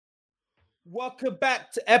Welcome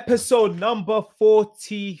back to episode number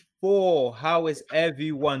 44. How is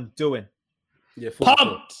everyone doing? Yeah,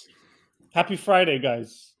 pumped. Happy Friday,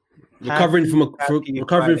 guys. Recovering from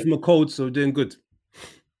a cold, so doing good.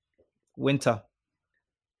 Winter.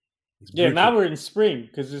 Now we're in spring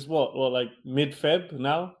because it's what like mid-Feb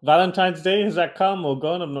now. Valentine's Day, has that come or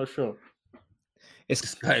gone? I'm not sure.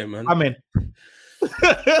 It's coming, man. I'm in.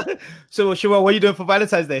 So, Shiva, what are you doing for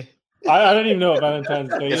Valentine's Day? I don't even know what Valentine's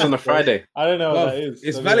Day is. It's on a Friday. I don't know what that is.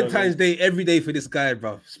 It's Valentine's Day every day for this guy,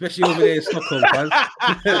 bro. Especially over there in Stockholm, bro.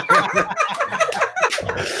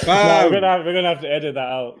 No, we're gonna have to edit that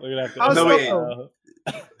out. We're gonna have to edit that out.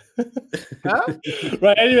 Huh?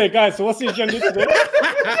 Right, anyway, guys, so what's the agenda today?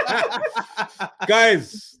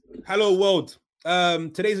 Guys, hello world.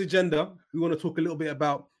 Today's agenda, we want to talk a little bit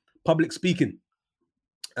about public speaking.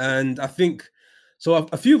 And I think so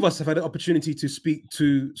a few of us have had the opportunity to speak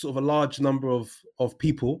to sort of a large number of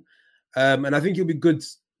people. And I think it'll be good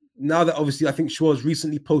now that obviously I think Schwarz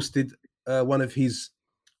recently posted one of his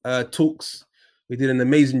talks. We did an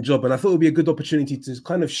amazing job, and I thought it would be a good opportunity to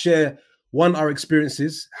kind of share our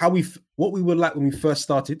experiences, what we were like when we first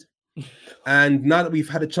started, and now that we've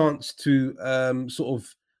had a chance to sort of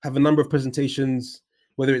have a number of presentations,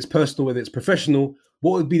 whether it's personal, whether it's professional,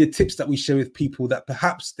 what would be the tips that we share with people that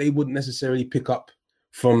perhaps they wouldn't necessarily pick up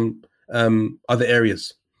from other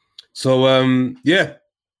areas. So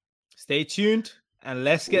stay tuned and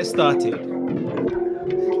let's get started.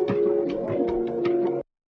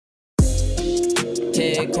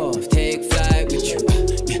 Take off, take flight with you.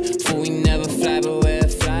 We never fly, but we're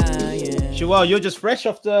flying. Shiva, you're just fresh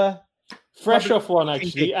off one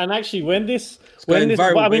actually, and actually we've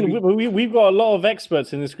got a lot of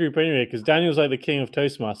experts in this group anyway, because Daniel's like the king of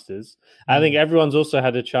Toastmasters. I think everyone's also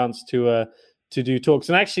had a chance to do talks,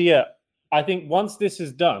 and actually, I think once this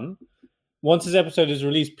episode is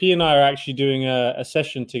released, P and I are actually doing a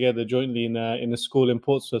session together jointly in a school in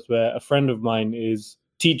Portsmouth where a friend of mine is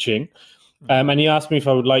teaching. And he asked me if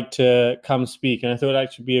I would like to come speak, and I thought it'd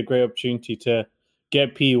actually be a great opportunity to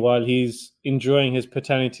get P while he's enjoying his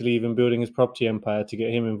paternity leave and building his property empire, to get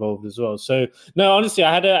him involved as well. So, no, honestly,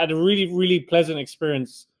 I had a really, really pleasant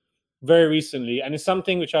experience very recently, and it's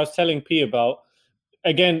something which I was telling P about.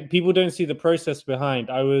 Again, people don't see the process behind.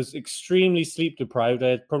 I was extremely sleep deprived. I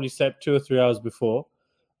had probably slept 2 or 3 hours before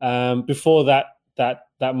that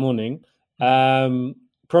morning.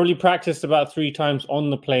 Probably practiced about 3 times on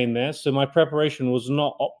the plane there. So my preparation was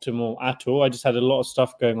not optimal at all. I just had a lot of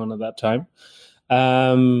stuff going on at that time.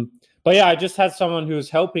 But yeah, I just had someone who was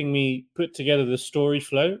helping me put together the story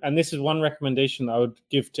flow. And this is one recommendation that I would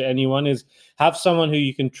give to anyone, is have someone who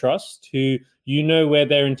you can trust, who you know where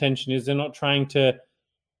their intention is. They're not trying to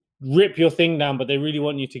rip your thing down, but they really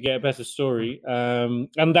want you to get a better story. And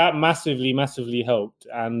that massively, massively helped.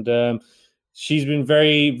 And she's been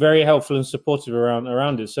very, very helpful and supportive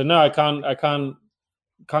around it. So no, I can't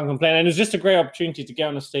complain. And it was just a great opportunity to get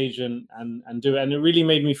on a stage and do it. And it really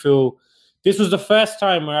made me feel, this was the first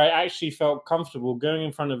time where I actually felt comfortable going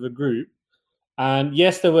in front of a group. And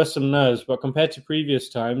yes, there were some nerves, but compared to previous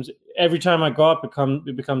times, every time I go up,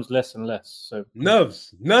 it becomes less and less. So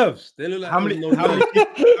nerves. They look like how many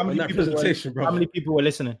people were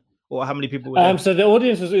listening? Or how many people were there? So the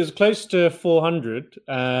audience was close to 400.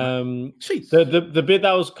 The bit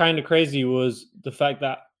that was kind of crazy was the fact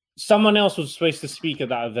that someone else was supposed to speak at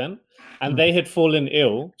that event, and they had fallen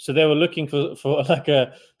ill, so they were looking for like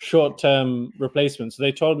a short-term replacement. So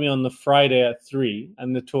they told me on the Friday at 3,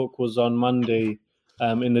 and the talk was on Monday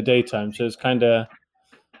in the daytime. So it's kind of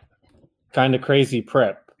crazy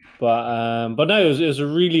prep, but no, it was a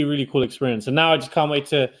really, really cool experience, and now I just can't wait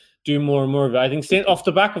to do more and more of it. I think off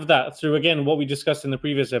the back of that, through again what we discussed in the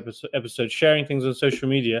previous episode, sharing things on social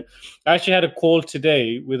media. I actually had a call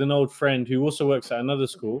today with an old friend who also works at another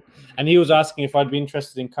school, and he was asking if I'd be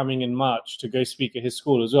interested in coming in March to go speak at his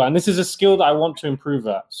school as well. And this is a skill that I want to improve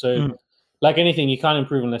at. So, like anything, you can't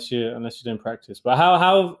improve unless you don't practice. But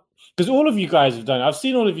how? Because all of you guys have done it. I've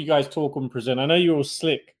seen all of you guys talk and present. I know you're all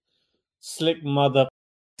slick mother.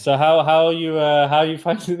 So how you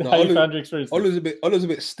found your experience? Ola's a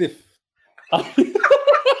bit stiff.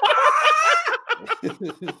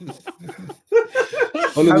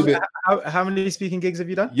 How many speaking gigs have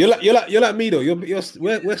you done? You're like me though.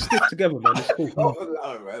 We're stiff together, man. It's cool.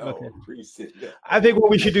 Okay. I think what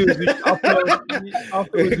we should do is we should upload our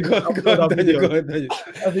video.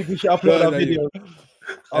 I think we should upload our video.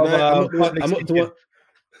 I'm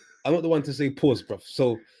not the one to say pause, bruv.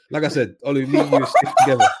 So, like I said, Olu, me and you are stiff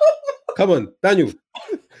together. Come on, Daniel.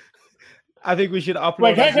 I think we should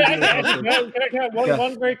upload. Wait, can I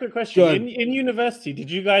one very quick question? In university, did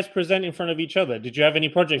you guys present in front of each other? Did you have any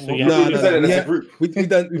projects? We presented as a group. We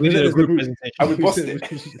did a group presentation. And we bossed it.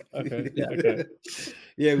 Okay.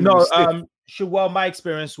 Yeah. No. Well, my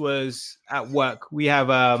experience was at work. We have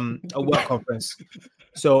a work conference.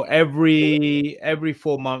 So every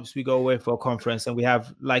 4 months we go away for a conference, and we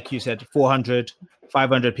have, like you said, 400,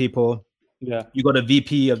 500 people. Yeah. You got a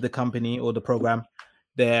VP of the company or the program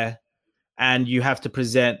there, and you have to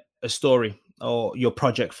present a story or your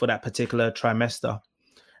project for that particular trimester.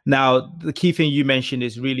 Now, the key thing you mentioned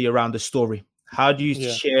is really around the story. How do you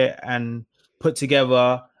share and put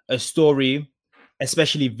together a story,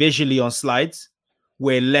 especially visually on slides,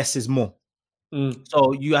 where less is more?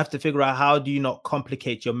 So you have to figure out, how do you not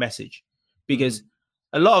complicate your message? Because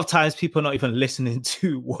a lot of times people are not even listening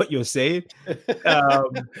to what you're saying.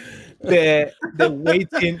 They're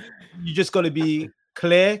waiting. You just got to be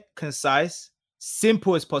clear, concise,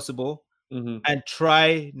 simple as possible, and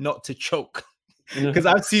try not to choke. Because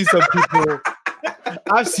I've seen some people.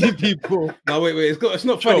 No, wait. It's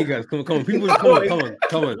not funny, guys. Come on. People, come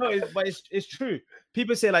on. No, but it's true.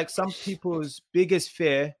 People say, like, some people's biggest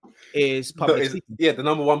fear is public speaking. Yeah, the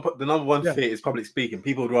number one fear is public speaking.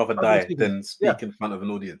 People would rather die than speak in front of an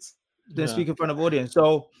audience. Speak in front of audience.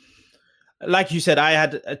 So, like you said,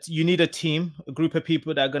 you need a team, a group of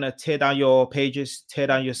people that are gonna tear down your pages, tear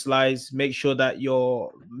down your slides, make sure that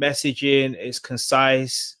your messaging is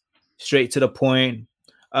concise, straight to the point.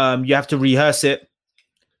 You have to rehearse it.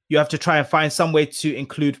 You have to try and find some way to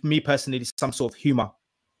include, me personally, some sort of humor.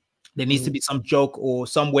 There needs to be some joke or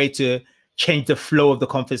some way to change the flow of the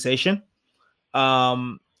conversation.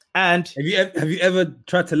 And have you ever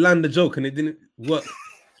tried to land a joke and it didn't work?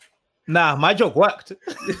 Nah, my joke worked.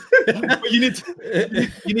 you need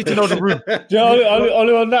to know the room.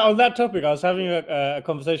 On that topic, I was having a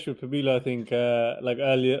conversation with Pamela, I think, like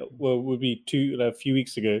earlier, would be a few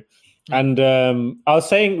weeks ago. And I was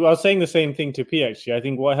saying the same thing to P, actually. I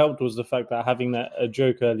think what helped was the fact that having a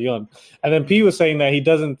joke early on. And then P was saying that he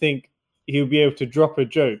doesn't think he'll be able to drop a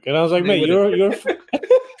joke. And I was like, mate, you're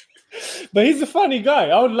but he's a funny guy.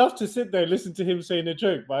 I would love to sit there and listen to him saying a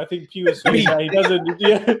joke, but I think P was saying that he doesn't.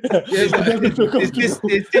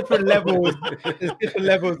 There's different levels. There's different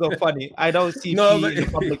levels of funny. I don't see P in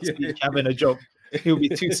public speech having a joke. He'll be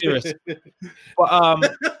too serious. But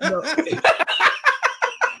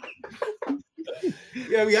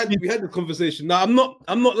yeah, we had the conversation. Now, I'm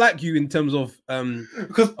not like you in terms of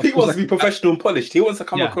because Pete wants to be professional and polished. He wants to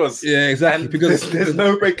come across. Yeah, exactly. Because there's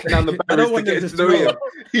no breaking down the barriers to get to know him.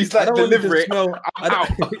 He's like, deliver it. I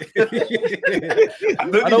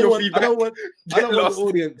don't want the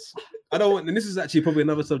audience. And this is actually probably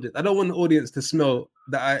another subject. I don't want the audience to smell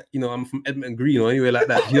that I'm from Edmonton Green or anywhere like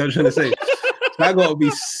that. You know what I'm trying to say? I gotta be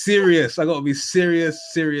serious.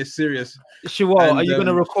 serious. Shawal, are you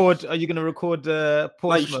gonna record? Are you gonna record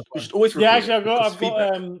Portsmouth? You should always record. Yeah, actually, I've got.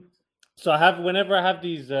 So whenever I have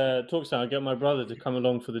these talks now, I get my brother to come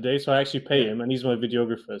along for the day. So I actually pay him, and he's my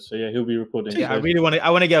videographer. So yeah, he'll be recording. Yeah, so. I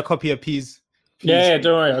want to get a copy of P's. Yeah,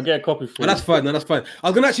 don't worry, I'll get a copy for you. That's fine. That's fine. I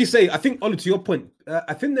was gonna actually say, I think, Ollie, to your point,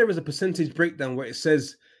 I think there is a percentage breakdown where it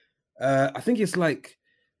says, I think it's like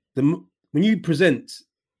when you present.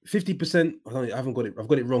 50%. I haven't got it. I've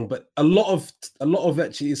got it wrong. But a lot of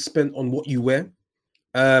actually is spent on what you wear.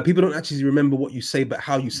 People don't actually remember what you say, but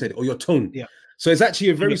how you said it or your tone. Yeah. So it's actually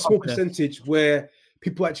a very small percentage where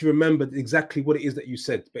people actually remember exactly what it is that you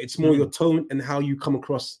said, but it's more your tone and how you come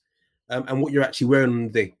across, and what you're actually wearing on the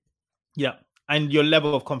day. Yeah, and your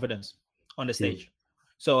level of confidence on the stage.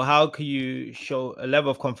 So how can you show a level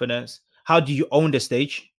of confidence? How do you own the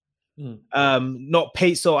stage? Not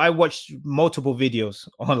pay. So I watched multiple videos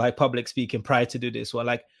on like public speaking prior to do this one,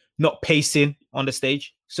 like not pacing on the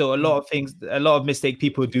stage. So a lot of mistake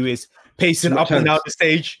people do is pacing up and down the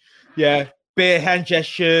stage. Yeah, bare hand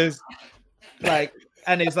gestures, like,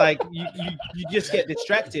 and it's like you just get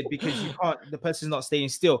distracted because the person's not staying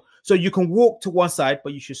still. So you can walk to one side,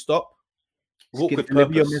 but you should stop.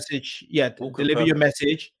 Deliver your message. Yeah, deliver your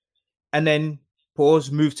message, and then pause,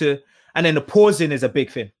 and then the pausing is a big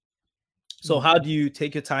thing. So how do you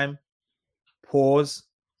take your time, pause,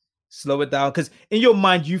 slow it down? Because in your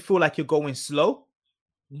mind, you feel like you're going slow,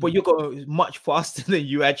 but you're going much faster than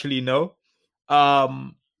you actually know.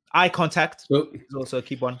 Eye contact is also a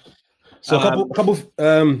key one. So a couple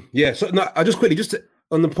of, yeah. So no, I just quickly,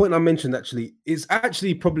 on the point I mentioned, actually, is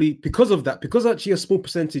actually probably because of that, because actually a small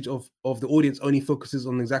percentage of the audience only focuses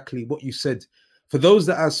on exactly what you said. For those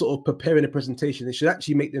that are sort of preparing a presentation, it should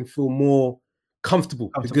actually make them feel more comfortable.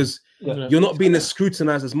 Because you're not being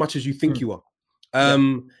scrutinized as much as you think you are.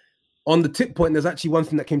 on the tip point, there's actually one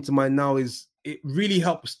thing that came to mind now is it really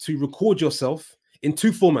helps to record yourself in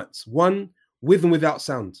 2 formats. One, with and without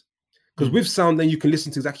sound. Because with sound, then you can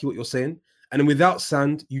listen to exactly what you're saying. And then without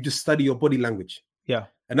sound, you just study your body language. Yeah.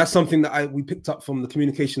 And that's something that we picked up from the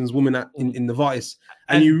communications woman in Novartis.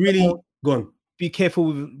 And you really, go on. Be careful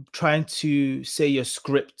with trying to say your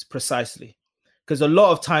script precisely. Because a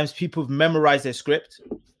lot of times people memorize their script.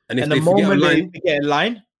 And if the moment they get a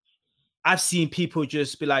line, I've seen people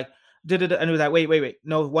just be like, and it was like, wait,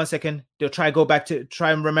 no, 1 second. They'll try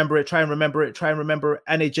and remember it,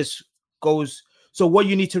 and it just goes. So what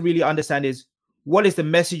you need to really understand is what is the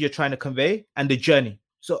message you're trying to convey and the journey.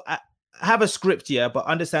 So I have a script here, but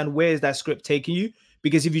understand where is that script taking you?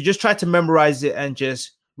 Because if you just try to memorize it and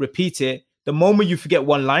just repeat it, the moment you forget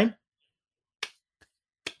one line,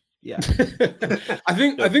 yeah. I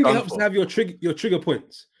think it helps to have your trigger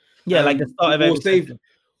points. Yeah, like the start of every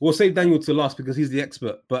We'll save Daniel to last because he's the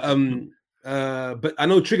expert. But I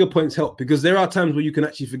know trigger points help because there are times where you can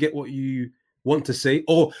actually forget what you want to say.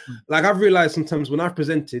 Or like I've realized sometimes when I've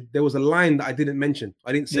presented, there was a line that I didn't mention.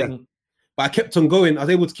 I didn't say. But I kept on going. I was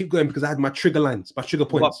able to keep going because I had my trigger lines, my trigger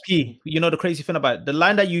points. But P, you know the crazy thing about it, the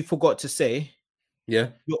line that you forgot to say, yeah,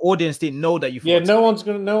 your audience didn't know that you forgot. Yeah, no one's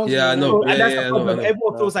gonna know. Yeah, I know. And that's the problem. No.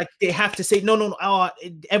 Everyone feels like they have to say no.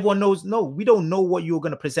 Everyone knows. No, we don't know what you're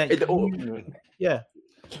gonna present. Yeah.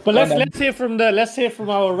 But let's hear from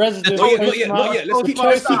our resident. Not yet. Let's keep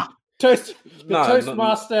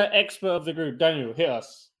Toastmaster expert of the group. Daniel, hit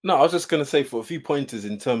us. No, I was just going to say for a few pointers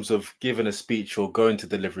in terms of giving a speech or going to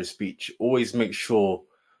deliver a speech, always make sure.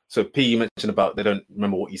 So P, you mentioned about they don't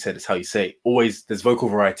remember what you said, it's how you say it. Always there's vocal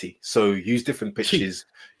variety. So use different pitches,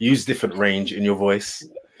 use different range in your voice.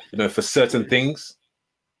 You know, for certain things,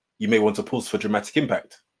 you may want to pause for dramatic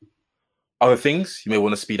impact. Other things, you may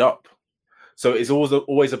want to speed up. So it's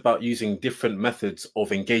always about using different methods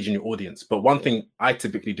of engaging your audience. But one thing I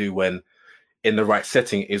typically do when in the right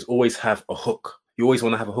setting is always have a hook. You always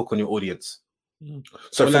want to have a hook on your audience.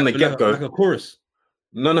 So from the get-go, like a chorus.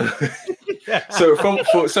 No.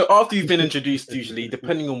 So after you've been introduced, usually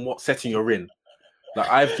depending on what setting you're in, like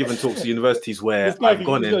I've given talks to universities where I've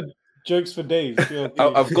gone in. Jokes for days.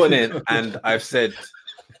 I've gone in and I've said,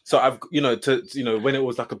 so I've when it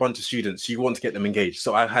was like a bunch of students, you want to get them engaged.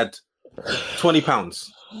 So I had £20.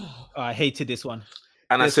 I hated this one.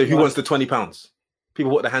 And I said, who wants the £20?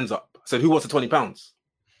 People put their hands up. I said, who wants the £20?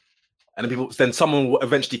 And then someone will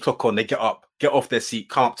eventually clock on, they get up, get off their seat,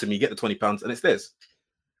 come up to me, get the £20, and it's theirs.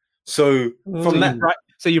 So from that,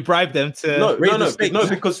 so you bribe them to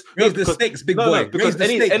because raise the stakes, big boy. Because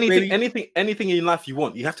anything in life you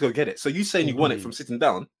want, you have to go get it. So you saying you want it from sitting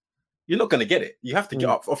down, you're not going to get it. You have to get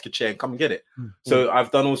up off your chair and come and get it. So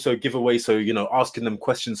I've done also giveaway. So, asking them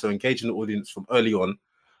questions. So engaging the audience from early on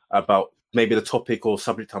about maybe the topic or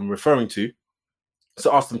subject I'm referring to.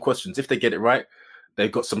 So ask them questions. If they get it right,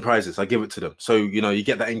 they've got some prizes. I give it to them. So, you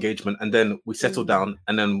get that engagement and then we settle down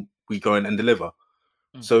and then we go in and deliver.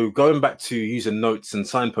 So going back to using notes and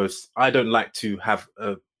signposts, I don't like to have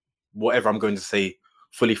whatever I'm going to say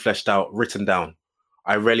fully fleshed out, written down.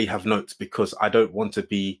 I rarely have notes because I don't want to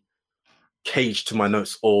be caged to my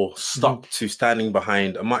notes or stuck to standing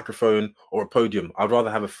behind a microphone or a podium. I'd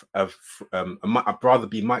rather have I'd rather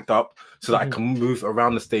be mic'd up so that I can move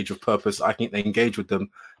around the stage with purpose. I can engage with them,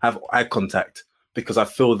 have eye contact, because I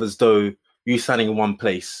feel as though you standing in one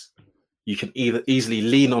place, you can either easily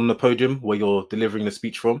lean on the podium where you're delivering the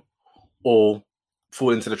speech from, or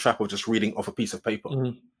fall into the trap of just reading off a piece of paper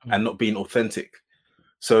and not being authentic.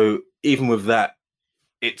 So even with that,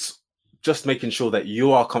 it's just making sure that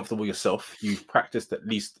you are comfortable yourself. You've practiced at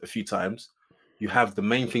least a few times. You have the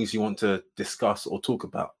main things you want to discuss or talk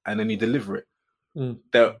about, and then you deliver it.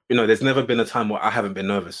 There's never been a time where I haven't been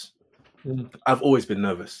nervous. I've always been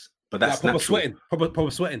nervous, but that's proper natural. sweating.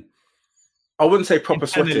 Proper sweating. I wouldn't say proper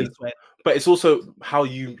sweating, but it's also how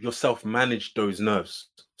you yourself manage those nerves.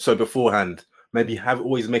 So beforehand, maybe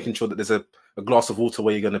always making sure that there's a glass of water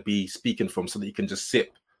where you're going to be speaking from, so that you can just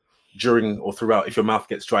sip during or throughout if your mouth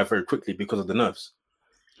gets dry very quickly because of the nerves.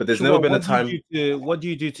 But there's never been a time. What do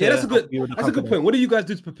you do to? Yeah, that's a good point. What do you guys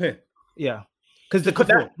do to prepare? Yeah, because the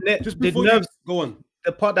nerves. Go on.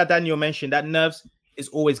 The part that Daniel mentioned, that nerves is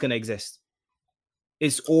always going to exist.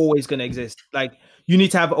 It's always going to exist. Like, you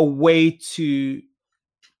need to have a way to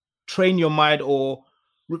train your mind.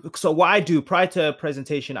 So what I do prior to a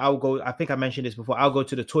presentation, I'll go. I think I mentioned this before. I'll go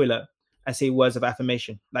to the toilet and say words of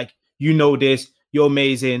affirmation, like, this. You're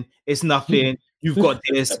amazing. It's nothing. You've got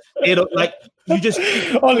this. you just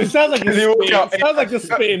Ollie, sounds like You walk out. it sounds like you're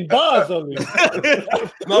spitting bars, Ollie.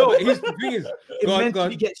 No, but here's the thing is, it go on,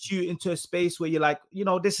 mentally gets you into a space where you're like,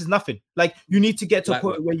 this is nothing. Like you need to get to a Like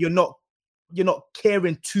point what? where you're not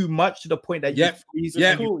caring too much to the point that Yep. you freeze.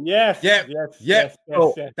 Yeah. Cool. Yes. Yeah. Yes. Yeah. Yes.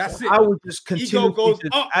 Oh, Yes. That's it. I would just continue. Ego goes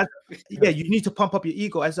up. You need to pump up your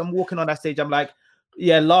ego. As I'm walking on that stage, I'm like,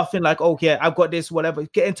 laughing like, oh yeah, I've got this, whatever.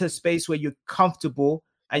 Get into a space where you're comfortable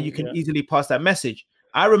and you can easily pass that message.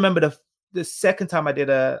 I remember the second time I did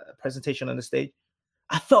a presentation on the stage,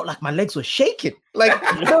 I felt like my legs were shaking. Like,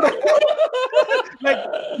 like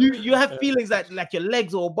you have feelings that like your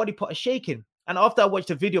legs or body part are shaking. And after I watched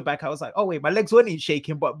the video back, I was like, oh wait, my legs weren't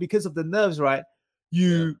shaking, but because of the nerves, right?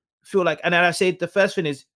 You feel like, and then I say the first thing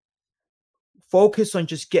is focus on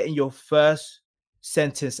just getting your first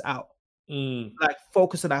sentence out. Like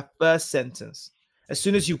focus on that first sentence. As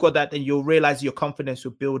soon as you've got that, then you'll realize your confidence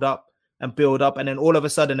will build up. And then all of a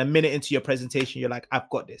sudden, a minute into your presentation, you're like, I've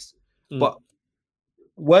got this. But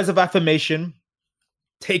words of affirmation,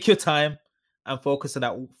 take your time and focus on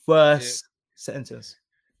that first sentence.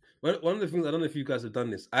 One of the things, I don't know if you guys have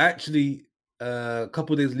done this. I actually, a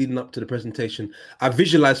couple of days leading up to the presentation, I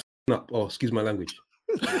visualized up. Oh, excuse my language.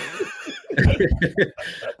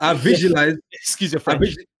 I visualized. Excuse your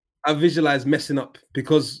French. I visualized messing up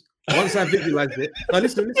because once I visualized it. Now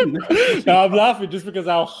listen. No, I'm laughing just because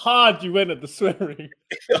how hard you went at the swearing.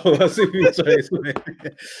 Oh, sorry.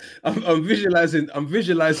 I'm visualizing. I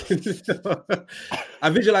visualize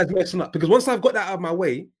messing up because once I've got that out of my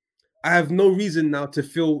way, I have no reason now to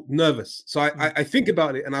feel nervous. So I think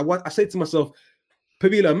about it and I say to myself,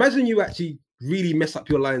 Pabila, imagine you actually really mess up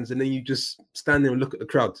your lines and then you just stand there and look at the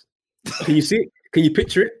crowd. Can you see it? Can you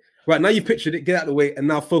picture it? Right, now you pictured it, get out of the way, and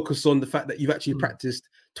now focus on the fact that you've actually practiced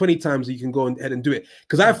 20 times that you can go ahead and do it.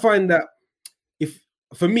 Because I find that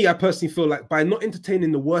for me, I personally feel like by not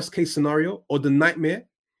entertaining the worst case scenario or the nightmare,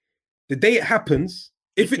 the day it happens,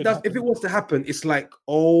 if it was to happen, it's like,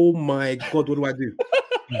 oh my God, what do I do?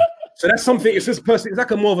 So that's something, it's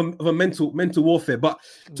like a more of a mental warfare. But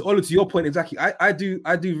to your point, exactly, I do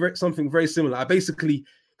something very similar. I basically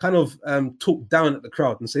kind of talk down at the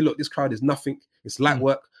crowd and say, look, this crowd is nothing. It's light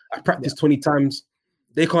work. I practiced 20 times.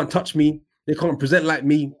 They can't touch me. They can't present like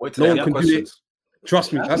me. No one can do it.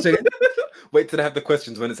 Trust me. I say it. Wait till they have the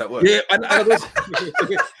questions when it's at work. Yeah.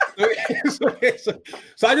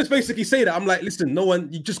 So I just basically say that. I'm like, listen, no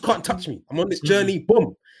one, you just can't touch me. I'm on this journey.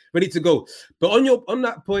 Boom. Ready to go. But on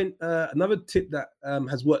that point, another tip that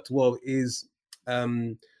has worked well is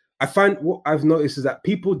I find what I've noticed is that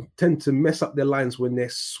people tend to mess up their lines when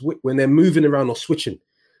they're moving around or switching.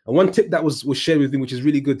 And one tip that was shared with me, which is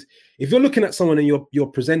really good, if you're looking at someone and you're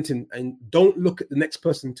presenting, and don't look at the next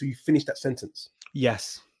person until you finish that sentence.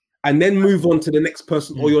 Yes. And then move on to the next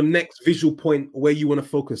person or your next visual point where you want to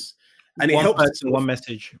focus. And it helps. One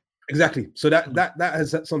message. Exactly. So that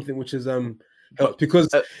has something which is helped because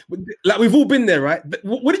like we've all been there, right?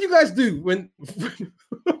 What do you guys do when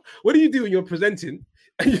what do you do when you're presenting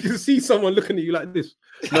and you can see someone looking at you like this?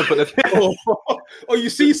 No, but or you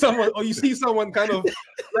see someone kind of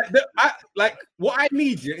like what I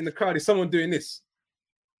need in the crowd is someone doing this.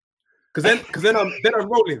 Because then I'm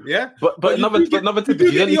rolling, yeah. But another tip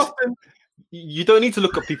is you don't need to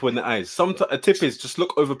look at people in the eyes. A tip is just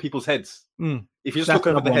look over people's heads. If you just look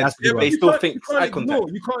over the heads, they still think it's eye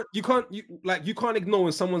contact. You can't ignore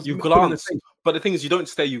when someone's you glance. But the thing is, you don't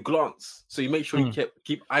stare, you glance. So you make sure you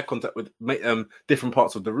keep eye contact with different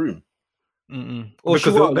parts of the room.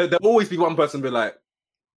 Because there'll always be one person be like,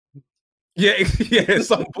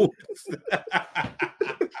 some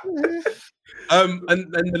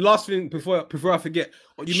and the last thing before I forget,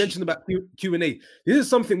 you mentioned about Q&A. This is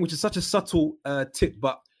something which is such a subtle tip,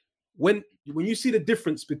 but when you see the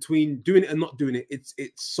difference between doing it and not doing it, it's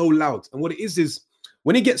so loud. And what it is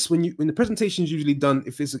when the presentation is usually done,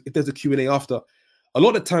 if there's a Q&A after, a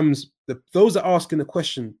lot of times those that are asking the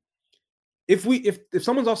question, if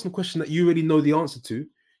someone's asking a question that you already know the answer to,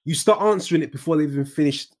 you start answering it before they've even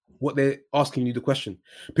finished what they're asking you the question,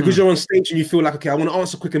 because you're on stage and you feel like, okay, I want to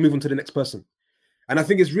answer quick and move on to the next person. And I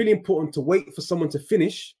think it's really important to wait for someone to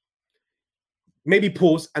finish, maybe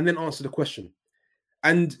pause, and then answer the question.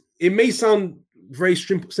 And it may sound very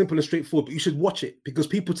simple and straightforward, but you should watch it because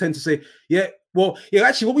people tend to say,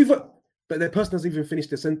 actually, but the person hasn't even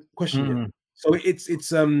finished their question yet. So it's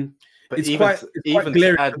quite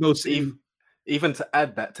glaring. Even to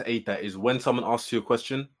add that is when someone asks you a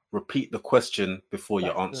question, repeat the question before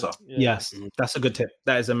you answer. Yes, that's a good tip.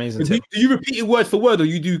 That is amazing Do tip. you repeat it word for word, or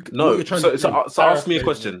you do? No, what you're trying to so say? ask me a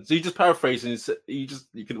question. So you just paraphrase and you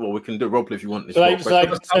can. Well, we can do a role play if you want. So I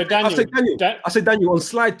Daniel, said Daniel on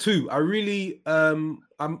slide 2. I really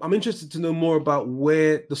I'm interested to know more about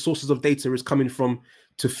where the sources of data is coming from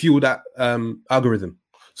to fuel that algorithm.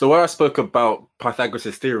 So where I spoke about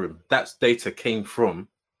Pythagoras' theorem, that data came from.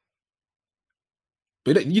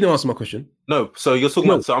 But you didn't answer my question. No, so you're talking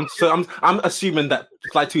about. I'm assuming that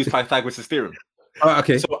slide 2 is Pythagoras' theorem.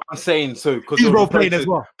 Okay. So I'm saying because He's role playing as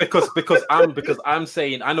well. because I'm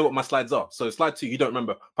saying I know what my slides are. So slide 2, you don't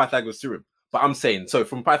remember Pythagoras' theorem, but I'm saying so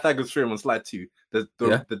from Pythagoras' theorem on slide 2,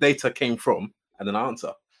 the data came from, and then I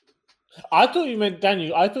answer. I thought you meant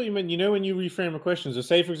Daniel. I thought you meant when you reframe a question. So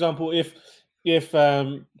say for example, if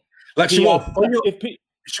like Shuo,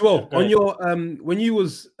 on your when you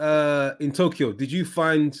was in Tokyo, did you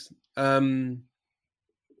find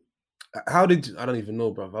how did I don't even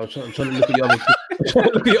know, bro. I'm trying to look at your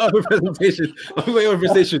other presentation. If you want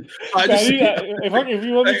me to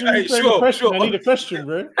reframe a question, I need a question,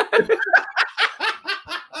 bro.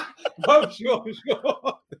 Sure.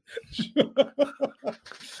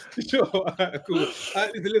 Cool.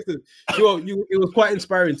 Listen, sure. It was quite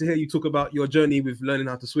inspiring to hear you talk about your journey with learning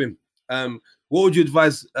how to swim. What would you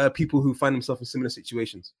advise people who find themselves in similar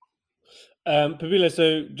situations? Pabila,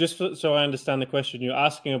 so just so I understand the question, you're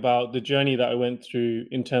asking about the journey that I went through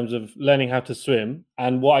in terms of learning how to swim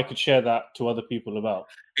and what I could share that to other people about.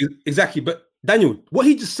 Exactly, but Daniel, what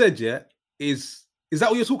he just said, is that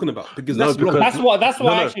what you're talking about? Because that's what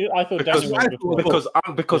actually I thought Daniel was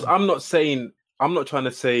because I'm not trying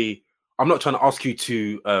to ask you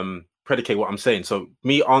to predicate what I'm saying. So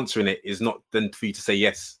me answering it is not then for you to say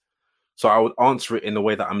yes. So I would answer it in the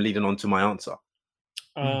way that I'm leading on to my answer.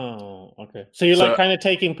 Oh, okay. So you're kind of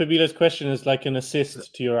taking Pabila's question as like an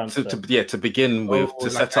assist to your answer. To begin with,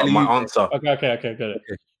 to set up my answer. Okay, got it. Okay.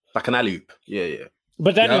 Like an alley-oop. Yeah.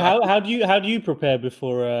 But Daniel, how do you prepare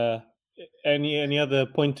before any other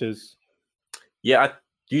pointers? Yeah, I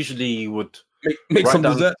usually would make some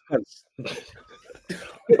dessert.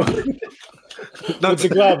 With the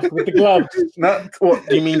gloves. What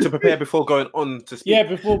do you mean to prepare before going on to speak? Yeah,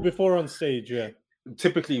 before on stage. Yeah.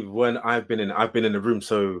 Typically, when I've been in the room.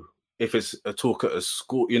 So if it's a talk at a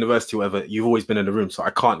school, university, whatever, you've always been in the room. So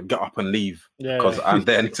I can't get up and leave because I'm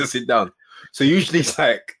there to sit down. So usually it's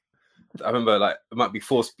like I remember it might be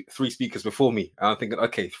 3 speakers before me, and I'm thinking,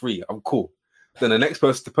 okay, 3, I'm cool. Then the next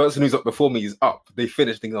person, the person who's up before me is up. They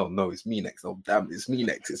finish thinking, oh no, it's me next. Oh damn, it's me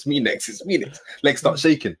next. Legs start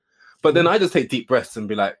shaking. But then I just take deep breaths and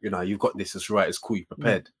be like, you've got this. It's right. It's cool. You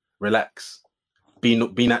prepared. Relax. Be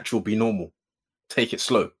natural. Be normal. Take it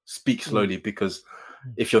slow. Speak slowly, because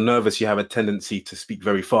if you're nervous, you have a tendency to speak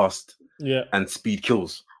very fast. Yeah. And speed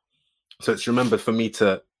kills. So it's remember for me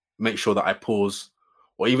to make sure that I pause,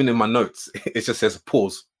 or even in my notes, it just says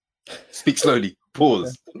pause. Speak slowly.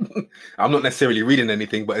 Pause. I'm not necessarily reading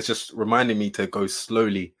anything, but it's just reminding me to go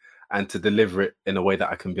slowly and to deliver it in a way that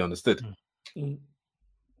I can be understood.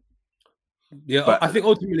 Yeah, but I think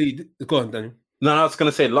ultimately, go on, Daniel. No, I was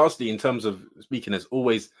going to say, lastly, in terms of speaking, as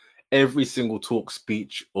always, every single talk,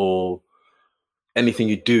 speech, or anything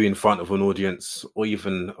you do in front of an audience, or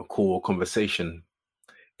even a call or conversation,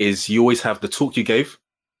 is you always have the talk you gave,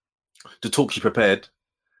 the talk you prepared,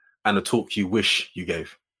 and the talk you wish you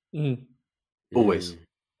gave. Always.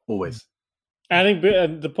 I think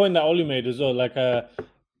the point that Oli made as well,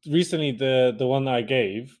 recently the one that I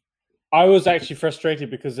gave, I was actually frustrated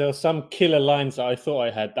because there were some killer lines that I thought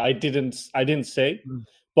I had that I didn't say.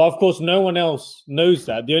 But of course, no one else knows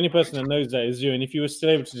that. The only person that knows that is you. And if you were still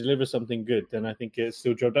able to deliver something good, then I think it's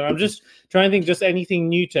still job done. I'm just trying to think just anything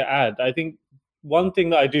new to add. I think one thing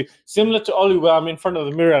that I do, similar to Oli, where I'm in front of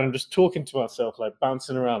the mirror and I'm just talking to myself, like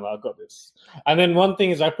bouncing around, I've got this. And then one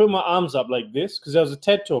thing is I put my arms up like this, because there was a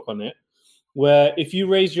TED talk on it, where if you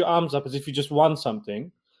raise your arms up as if you just won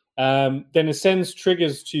something, then it sends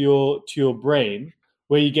triggers to your brain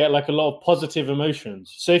where you get like a lot of positive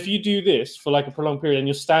emotions. So if you do this for like a prolonged period and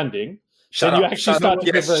you're standing, Shut up. Shut up.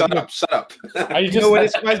 You know what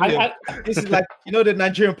it reminds me of? This is like, the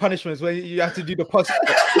Nigerian punishments where you have to do the positive.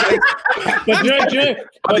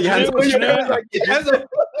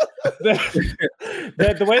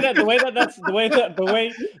 The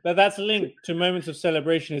way that's linked to moments of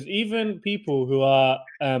celebration is even people who are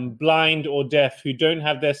blind or deaf, who don't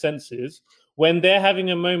have their senses, when they're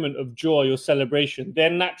having a moment of joy or celebration, their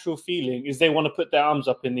natural feeling is they want to put their arms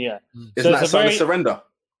up in the air. Isn't that a sign of surrender?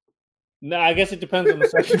 No, I guess it depends on the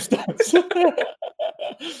circumstance.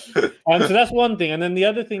 So that's one thing, and then the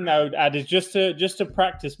other thing that I would add is just to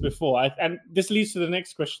practice before. And this leads to the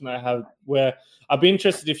next question that I have, where I'd be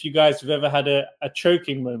interested if you guys have ever had a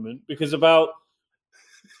choking moment, because about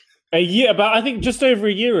I think just over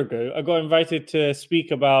a year ago, I got invited to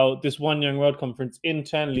speak about this One Young World conference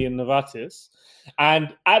internally in Novartis,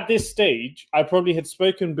 and at this stage, I probably had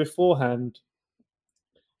spoken beforehand,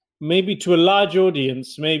 maybe to a large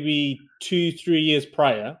audience, maybe 2-3 years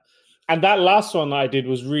prior. And that last one that I did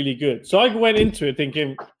was really good. So I went into it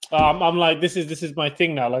thinking, I'm like, this is my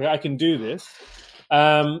thing now. Like, I can do this.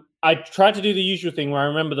 I tried to do the usual thing where I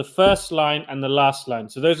remember the first line and the last line.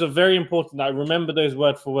 So those are very important that I remember those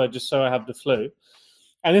word for word, just so I have the flow.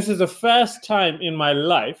 And this is the first time in my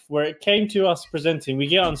life where it came to us presenting. We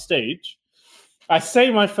get on stage. I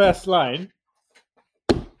say my first line,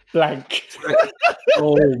 blank.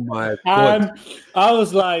 Oh my God. And I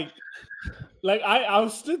was like I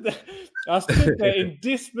stood there in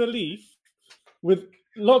disbelief with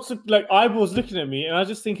lots of like eyeballs looking at me, and I was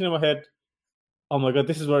just thinking in my head, oh my God,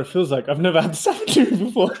 this is what it feels like. I've never had this happen to me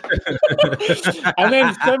before. And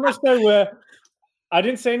then so much so where I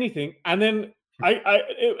didn't say anything, and then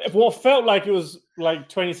what felt like it was like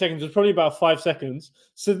 20 seconds was probably about 5 seconds.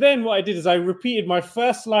 So then what I did is I repeated my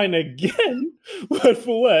first line again, word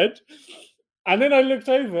for word. And then I looked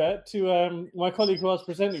over to my colleague who I was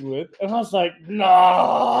presenting with, and I was like,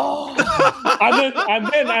 no.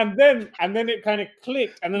 and then it kind of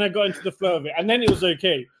clicked, and then I got into the flow of it, and then it was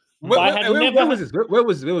okay. Where was this? Where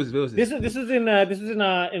was this? This was in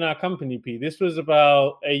our company, P. This was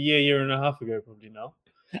about a year and a half ago, probably now.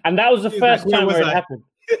 And that was the first time where it happened.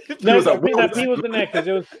 No, P wasn't there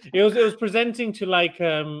because it was presenting to like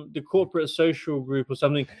the corporate social group or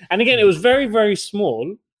something. And again, it was very, very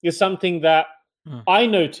small. It's something that I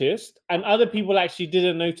noticed, and other people actually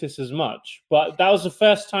didn't notice as much. But that was the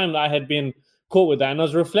first time that I had been caught with that, and I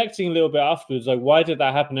was reflecting a little bit afterwards, like, why did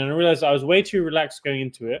that happen? And I realized I was way too relaxed going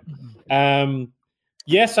into it.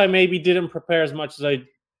 Yes, I maybe didn't prepare as much as I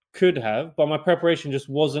could have, but my preparation just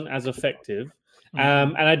wasn't as effective.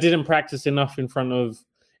 And I didn't practice enough in front of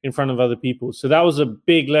other people. So that was a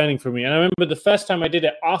big learning for me. And I remember the first time I did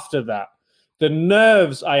it after that, the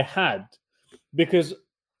nerves I had, because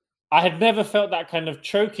I had never felt that kind of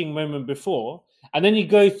choking moment before. And then you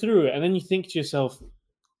go through it, and then you think to yourself,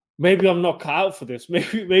 maybe I'm not cut out for this.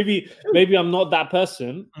 Maybe I'm not that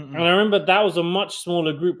person. And I remember that was a much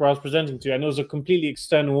smaller group where I was presenting to, and it was a completely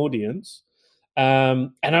external audience.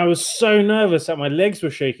 And I was so nervous that my legs were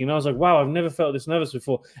shaking. I was like, wow, I've never felt this nervous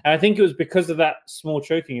before. And I think it was because of that small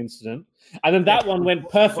choking incident. And then that one went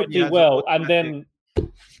perfectly well. And then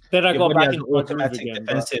I got back into automatic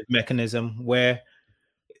defensive mechanism where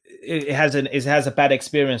it has a bad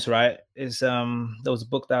experience, right? There was a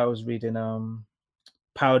book that I was reading,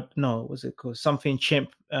 what's it called? Something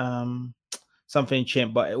Chimp. But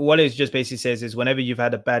what it just basically says is whenever you've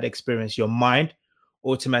had a bad experience, your mind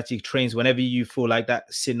automatically trains whenever you feel like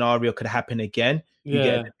that scenario could happen again, you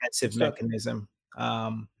get a defensive mechanism.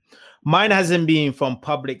 Mine hasn't been from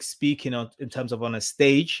public speaking in terms of on a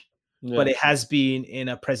stage, but it has been in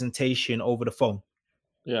a presentation over the phone.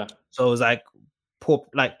 Yeah. So it was like,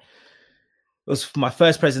 it was my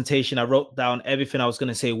first presentation. I wrote down everything I was going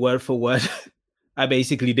to say word for word. I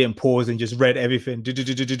basically didn't pause and just read everything. Didn't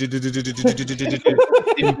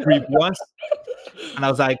breathe once. And I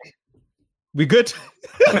was like, we good?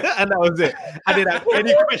 And that was it. I didn't have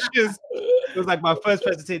any questions. It was like my first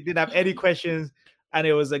presentation, didn't have any questions. And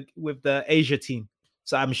it was like with the Asia team.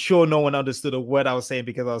 So I'm sure no one understood a word I was saying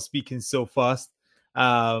because I was speaking so fast.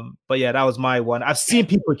 But yeah, that was my one. I've seen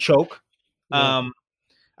people choke. And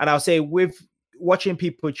I'll say with watching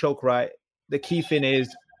people choke, right, the key thing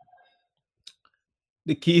is,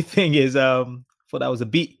 for that was a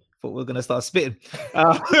beat, but we're gonna start spitting.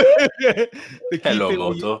 The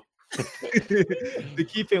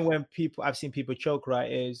key thing when I've seen people choke,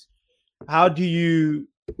 right, is how do you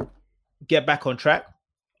get back on track?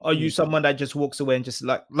 Are you someone that just walks away and just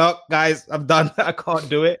like, look, guys, I'm done, I can't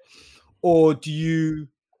do it? Or do you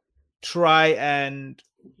try and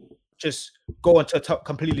just go into a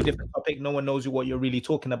completely different topic? No one knows what you're really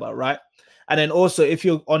talking about, right? And then also, if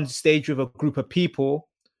you're on stage with a group of people,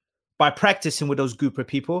 by practicing with those group of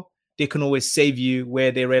people, they can always save you where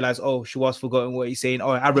they realize, oh, she was forgotten what he's saying. Oh,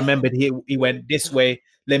 I remembered he went this way.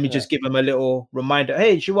 Let me just give him a little reminder.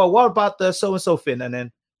 Hey, Shiwa, what about the so-and-so thing? And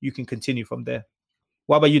then you can continue from there.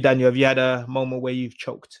 What about you, Daniel? Have you had a moment where you've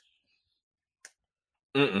choked?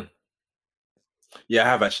 Yeah, I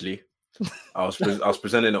have actually. I was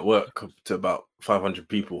presenting at work to about 500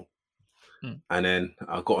 people. And then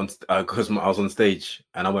I got on because I was on stage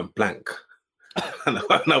and I went blank. and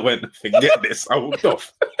I went, forget this. I walked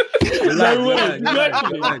off. No way. You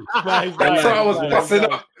actually. Nice. That's why I was busting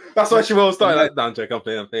up. That's why she will start like, "No, I'm joking.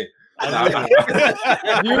 I'm playing."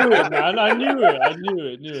 I knew it, man. I knew it.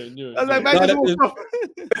 I was like, man,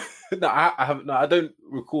 No, I haven't. No, I don't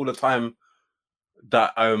recall a time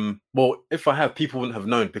that well, if I have, people wouldn't have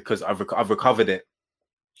known because I've recovered it.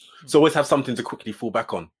 So always have something to quickly fall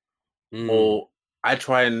back on, or I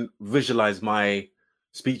try and visualize my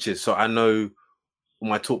speeches so I know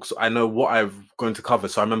my talks. I know what I'm going to cover.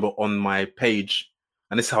 So I remember on my page,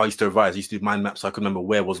 and this is how I used to revise. I used to do mind maps so I could remember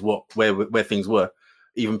where was what, where things were.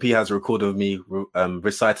 Even P has a recording of me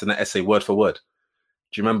reciting an essay word for word.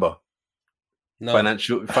 Do you remember? No.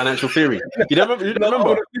 Financial theory. You don't remember? You don't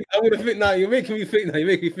remember? I'm gonna think now. You're making me think now. You're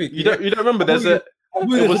making me think. You don't remember? There's a.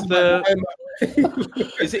 It was the.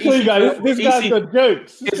 Is it E3? This guy's got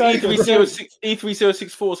jokes. It's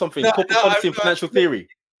E3064 or something. Corporate policy and financial theory.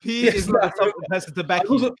 He is not something that's to back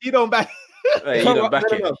you. He don't back. Hey, you don't back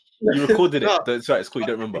it. You recorded it. That's right. It's cool. You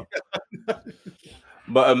don't remember.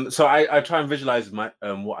 But so I try and visualize my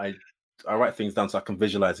what I write things down so I can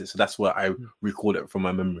visualize it. So that's where I record it from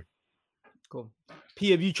my memory. Cool.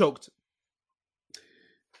 P, have you choked?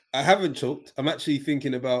 I haven't choked. I'm actually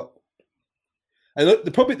thinking about. And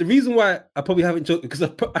the reason why I probably haven't choked because I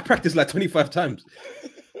practiced like 25 times.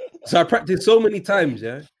 So I practiced so many times,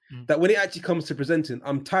 that when it actually comes to presenting,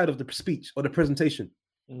 I'm tired of the speech or the presentation.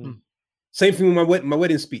 Same thing with my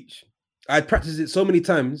wedding speech. I practiced it so many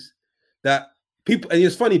times that people, and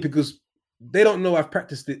it's funny because they don't know I've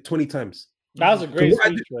practiced it 20 times. That was a great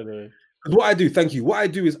speech, by the way. What I do, thank you. What I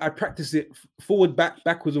do is I practice it forward, back,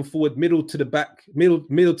 backwards and forward, middle to the back,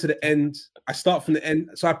 middle to the end. I start from the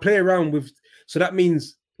end. So I play around with, so that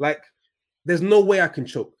means like, there's no way I can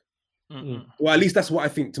choke. Well, at least that's what I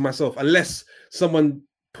think to myself, unless someone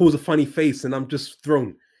pulls a funny face and I'm just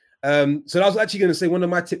thrown. So I was actually going to say one of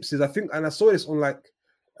my tips is I think, and I saw this on like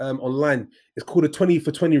online, it's called a 20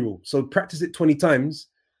 for 20 rule. So practice it 20 times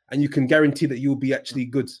and you can guarantee that you'll be actually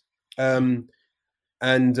good. And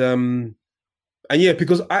yeah,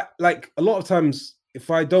 because I like a lot of times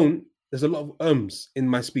if I don't, there's a lot of ums in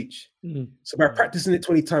my speech. So by practicing it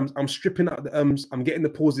 20 times, I'm stripping out the ums, I'm getting the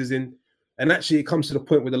pauses in, and actually it comes to the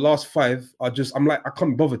point where the last 5 are just, I'm like, I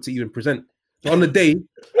can't bother to even present. But on the day,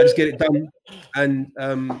 I just get it done, and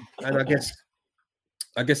I guess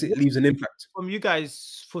it leaves an impact. From you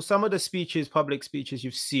guys, for some of the speeches, public speeches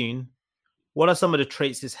you've seen, what are some of the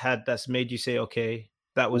traits it's had that's made you say, okay,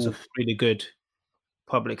 that was a really good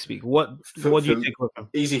public speak? What do you think of them?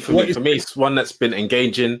 Easy for me. For me, it's one that's been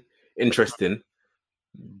engaging, interesting.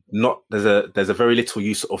 Not there's a very little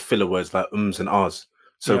use of filler words like ums and ahs.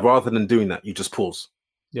 So rather than doing that, you just pause.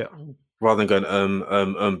 Yeah. Rather than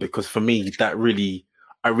going because for me I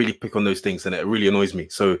really pick on those things and it really annoys me.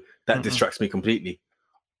 So that distracts me completely.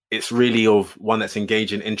 It's really of one that's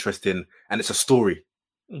engaging, interesting, and it's a story.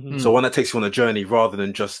 So one that takes you on a journey rather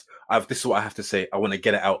than just this is what I have to say. I want to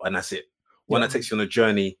get it out and that's it. One that takes you on a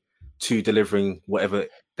journey to delivering whatever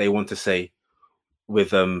they want to say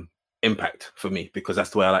with impact for me, because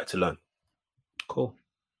that's the way I like to learn. Cool.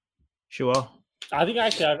 Sure. I think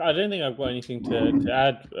actually, I don't think I've got anything to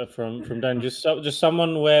add from Dan. Just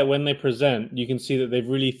someone where when they present, you can see that they've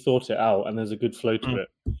really thought it out and there's a good flow to it.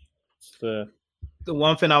 It's the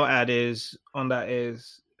one thing I'll add is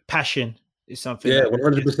passion is something. Yeah,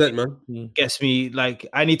 100%, man. Gets me, like,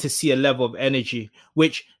 I need to see a level of energy,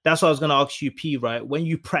 which that's what I was going to ask you, P, right? When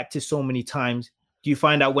you practice so many times, do you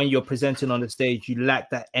find out when you're presenting on the stage, you lack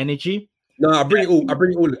that energy? No, I bring it all to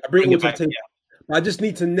the table. I just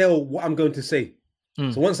need to nail what I'm going to say.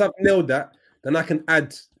 So once I've nailed that, then I can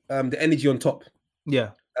add the energy on top. Yeah.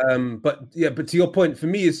 But to your point, for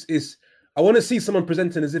me, is I want to see someone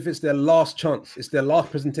presenting as if it's their last chance, it's their last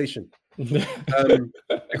presentation.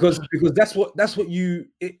 Because that's what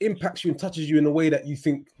it impacts you and touches you in a way that you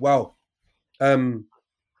think, wow. And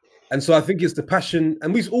so I think it's the passion,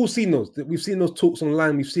 and we've all seen those. We've seen those talks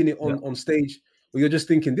online. We've seen it on stage where you're just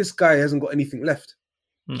thinking, this guy hasn't got anything left.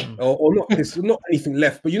 Or not, it's not anything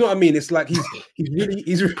left, but you know what I mean. It's like he's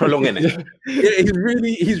really prolonging it. Yeah,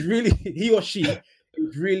 he's really he or she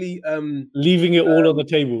is really leaving it all on the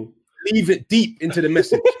table. Leave it deep into the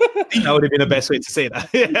message. That would have been the best way to say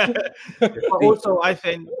that. But also, I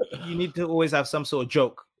think you need to always have some sort of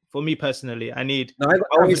joke. For me personally, I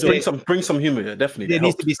always bring some humor. Definitely, there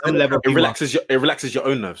needs to be some level. It relaxes your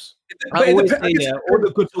own nerves. I always say, all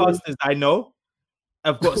the good pastors I know,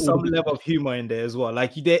 I've got some level of humor in there as well.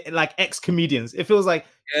 Like ex-comedians. It feels like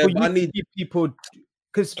I need people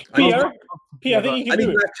Because Pierre, I think you I can need do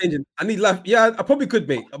it. life changing. I need life. Yeah, I probably could,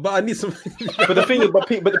 mate. But I need some. But the thing is,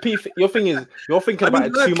 your thing is, you're thinking about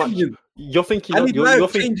it too much. You're thinking, you're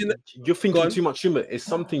thinking too much humor. It's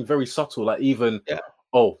something very subtle. Like even,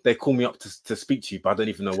 oh, they call me up to speak to you, but I don't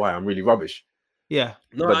even know why. I'm really rubbish. Yeah.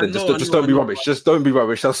 No, but then just don't be rubbish. Just don't be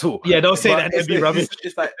rubbish. That's all. Yeah, don't say that and be rubbish.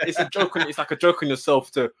 It's like it's a joke. It's like a joke on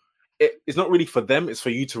yourself to. It's not really for them. It's for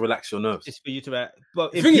you to relax your nerves. It's for you to.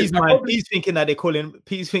 But if he's thinking that they're calling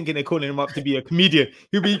him up to be a comedian.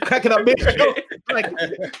 He'll be cracking up. Like,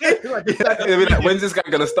 when's this guy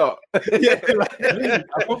gonna start? I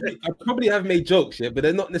probably have made jokes, but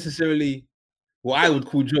they're not necessarily what I would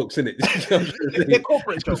call jokes, innit? They're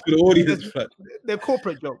corporate jokes for the audience. They're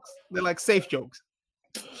corporate jokes. They're like safe jokes.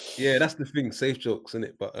 Yeah, that's the thing, safe jokes,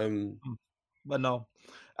 innit? But no.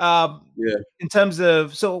 In terms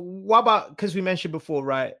of, so what about, because we mentioned before,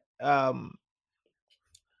 right? One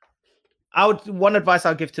advice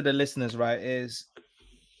I'll give to the listeners, right, is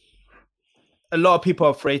a lot of people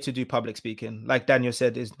are afraid to do public speaking. Like Daniel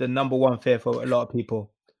said, is the number one fear for a lot of people.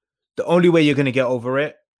 The only way you're going to get over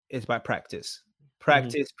it is by practice.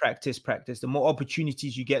 Practice. The more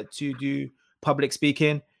opportunities you get to do public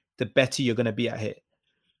speaking, the better you're going to be at it.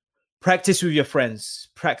 Practice with your friends,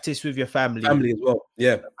 practice with your family. Family as well.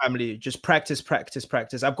 Yeah. Family. Just practice.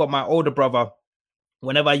 I've got my older brother.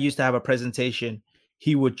 Whenever I used to have a presentation,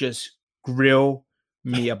 he would just grill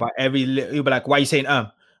me about he'll be like, why are you saying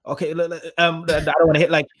okay, I don't want to hit,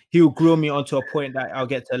 like, he will grill me onto a point that I'll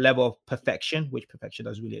get to a level of perfection, which perfection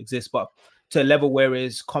doesn't really exist, but to a level where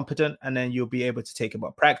it's competent, and then you'll be able to take it.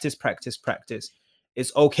 But practice.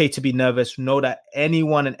 It's okay to be nervous. Know that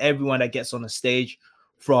anyone and everyone that gets on the stage,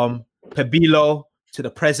 from Pabilo to the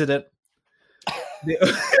president,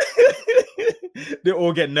 they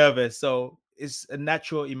all get nervous. So it's a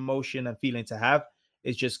natural emotion and feeling to have.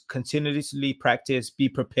 It's just continuously practice, be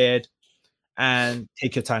prepared, and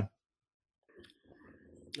take your time.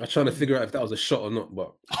 I'm trying to figure out if that was a shot or not,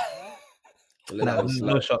 but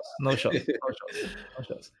no shots.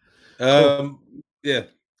 Yeah.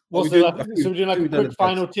 What's so we're doing like a quick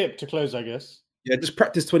final tip to close, I guess. Yeah, just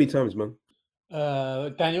practice 20 times, man.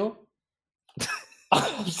 Daniel?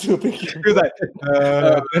 I'm still thinking. He was like,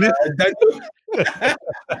 Daniel.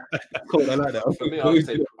 Cool, I like that. For me,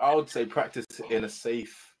 I would say practice in a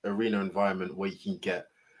safe arena environment where you can get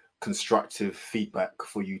constructive feedback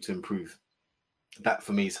for you to improve. That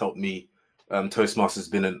for me has helped me. Toastmasters has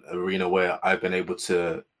been an arena where I've been able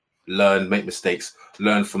to learn, make mistakes,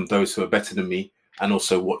 learn from those who are better than me, and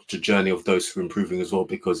also watch the journey of those who are improving as well,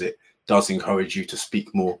 because it does encourage you to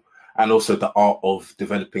speak more. And also the art of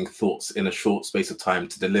developing thoughts in a short space of time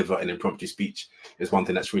to deliver an impromptu speech is one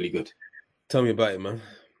thing that's really good. Tell me about it, man.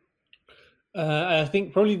 I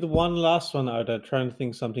think probably the one last one I would try and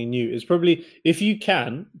think something new is probably, if you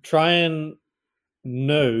can, try and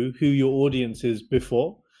know who your audience is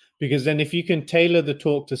before, because then if you can tailor the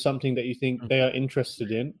talk to something that you think they are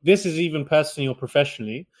interested in, this is even personally or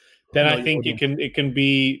professionally, then I think it can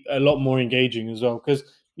be a lot more engaging as well, because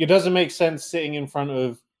it doesn't make sense sitting in front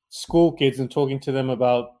of school kids and talking to them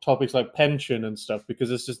about topics like pension and stuff,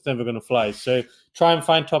 because it's just never going to fly. So try and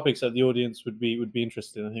find topics that the audience would be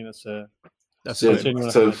interested in. I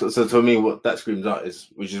think so for me, what that screams out is,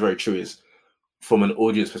 which is very true, is from an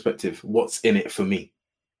audience perspective, what's in it for me?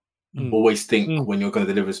 Always think when you're going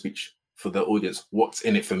to deliver a speech for the audience, what's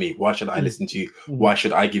in it for me? Why should I listen to you? Why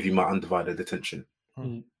should I give you my undivided attention?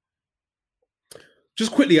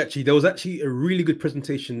 Just quickly, actually, there was actually a really good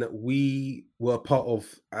presentation that we were part of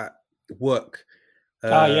at work.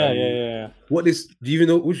 Yeah. What is? Do you even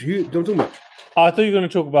know who I'm talking about? I thought you were going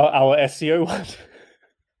to talk about our SEO one.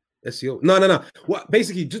 SEO? No. What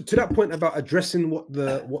basically to that point about addressing what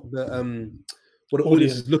the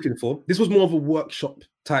audience is looking for. This was more of a workshop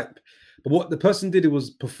type. But what the person did, it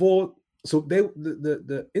was before. So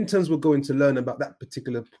the interns were going to learn about that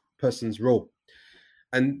particular person's role.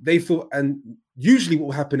 And they thought, and usually what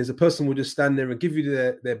will happen is a person will just stand there and give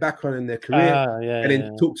you their background and their career, and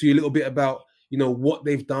then talk to you a little bit about, what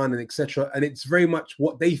they've done and etc. And it's very much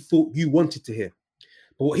what they thought you wanted to hear.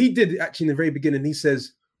 But what he did actually in the very beginning, he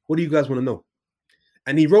says, what do you guys want to know?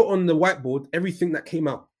 And he wrote on the whiteboard everything that came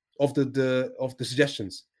out of the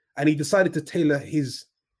suggestions. And he decided to tailor his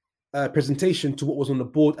presentation to what was on the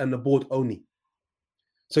board and the board only.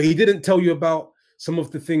 So he didn't tell you about some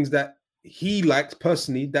of the things that he liked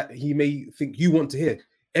personally that he may think you want to hear.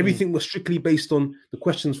 Everything was strictly based on the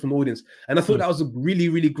questions from the audience. And I thought that was a really,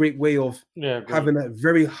 really great way of having a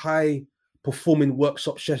very high performing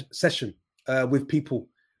workshop session with people,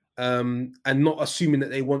 and not assuming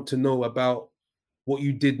that they want to know about what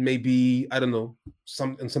you did, maybe, I don't know,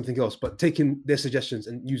 something else, but taking their suggestions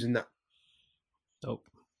and using that. Dope.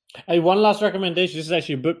 Hey, one last recommendation. This is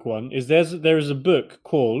actually a book one. There is a book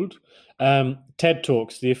called TED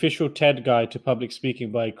Talks, the official TED Guide to Public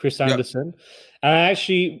Speaking by Chris Anderson. And I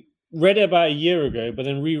actually read it about a year ago, but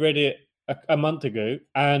then reread it a month ago.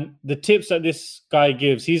 And the tips that this guy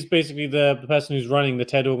gives, he's basically the person who's running the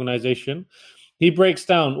TED organization. He breaks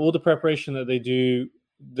down all the preparation that they do,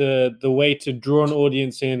 the way to draw an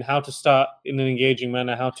audience in, how to start in an engaging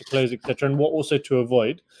manner, how to close, etc., and what also to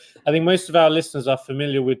avoid. I think most of our listeners are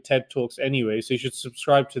familiar with TED Talks anyway, so you should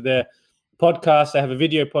subscribe to their podcast. They have a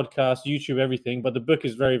video podcast, YouTube, everything, but the book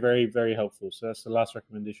is very, very, very helpful. So that's the last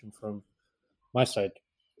recommendation from my side.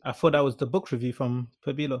 I thought that was the book review from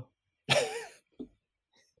Pabilo.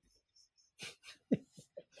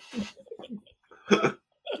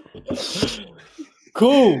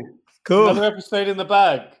 Cool. Another episode in the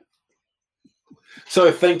bag.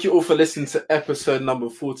 So thank you all for listening to episode number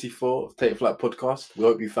 44 of Take Flight Podcast. We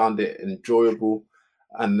hope you found it enjoyable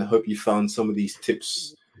and hope you found some of these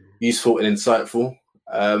tips useful and insightful.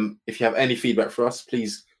 If you have any feedback for us,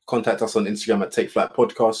 please contact us on Instagram at Take Flight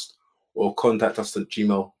Podcast or contact us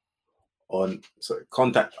on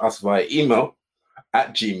contact us via email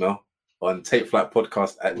at Gmail on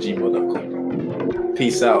takeflightpodcast@gmail.com.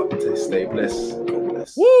 Peace out. Stay blessed. God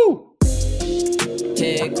bless. Woo!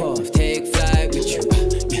 Take off, take flight with you.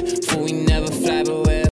 Yeah, for we never fly, but